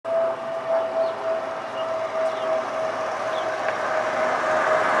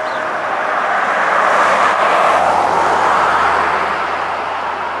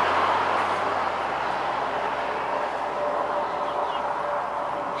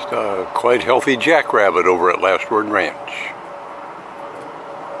Quite healthy jackrabbit over at Last Word Ranch.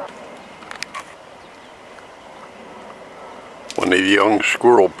 One of the young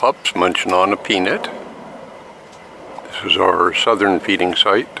squirrel pups munching on a peanut. This is our southern feeding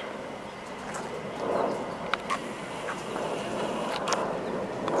site.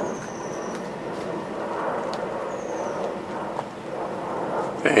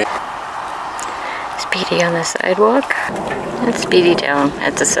 Speedy on the sidewalk, and Speedy down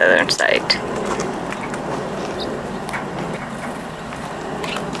at the southern site.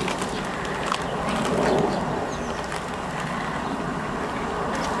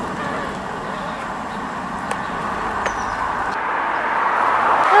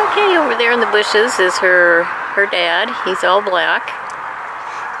 Okay, over there in the bushes is her dad. He's all black.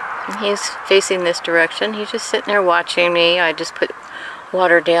 And he's facing this direction. He's just sitting there watching me. I just put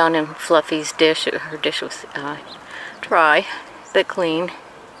water down in Fluffy's dish. Her dish was dry, but clean.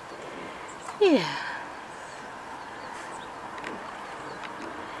 Yeah.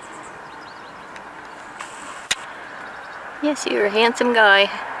 Yes, you're a handsome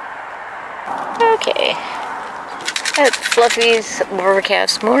guy. Okay. That's Fluffy's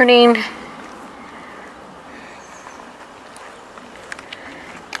overcast morning.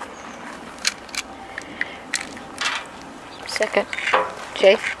 Second.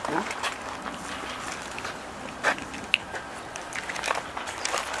 Jay? Yeah.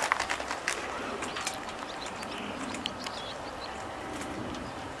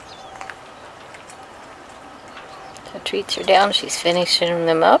 The treats are down. She's finishing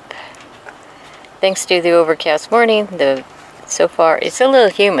them up. Thanks to the overcast morning, so far it's a little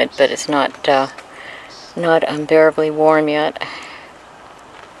humid, but it's not unbearably warm yet.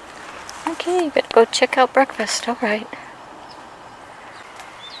 Okay, better go check out breakfast. All right.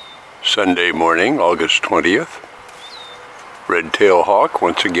 Sunday morning, August 20th. Red-tailed hawk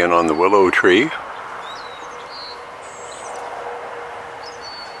once again on the willow tree.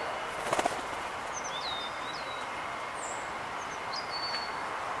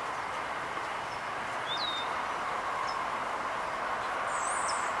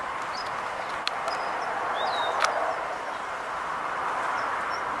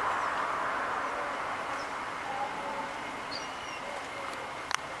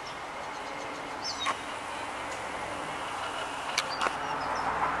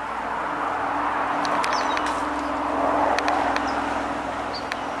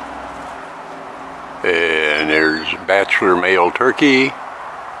 And there's bachelor male turkey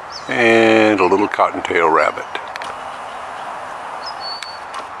and a little cottontail rabbit.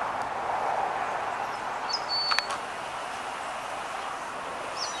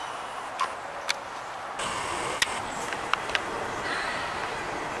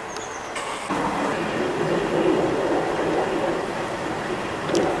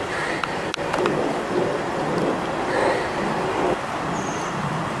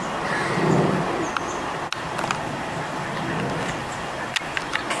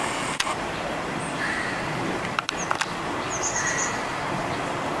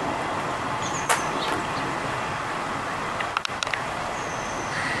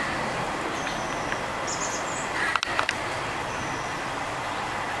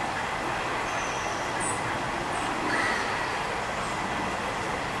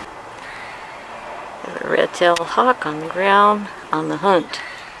 A red-tailed hawk on the ground on the hunt.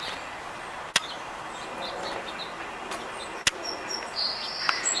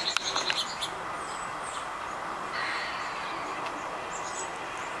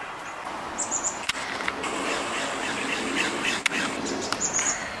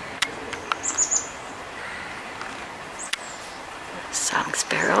 Song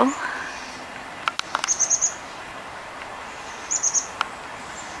sparrow.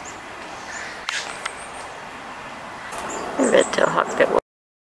 Red-tailed hawk that will.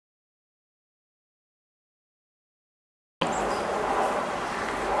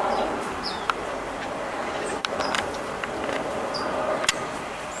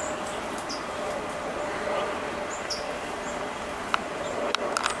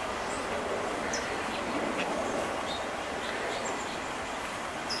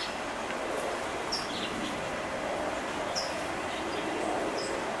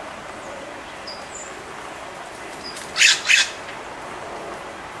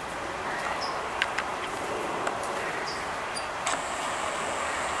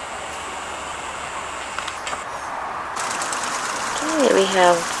 We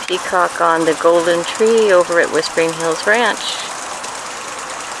have Peacock on the golden tree over at Whispering Hills Ranch.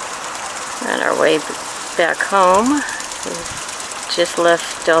 On our way back home, we just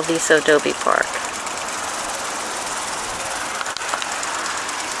left Del Viso Adobe Park.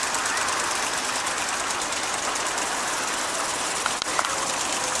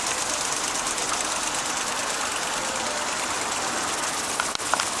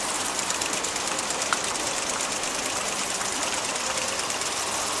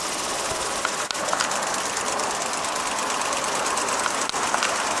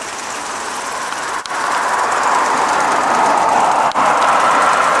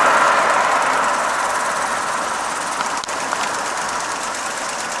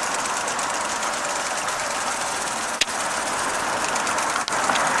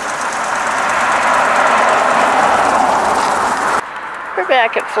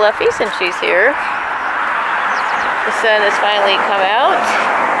 back at Fluffy since she's here. The sun has finally come out.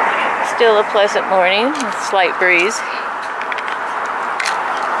 Still a pleasant morning, a slight breeze.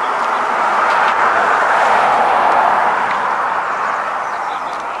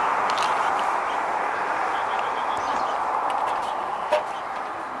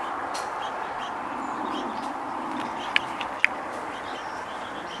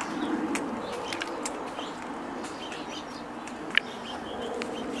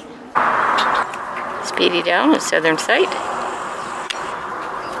 Speedy down at southern sight.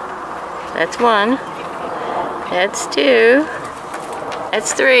 That's one. That's two.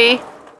 That's three.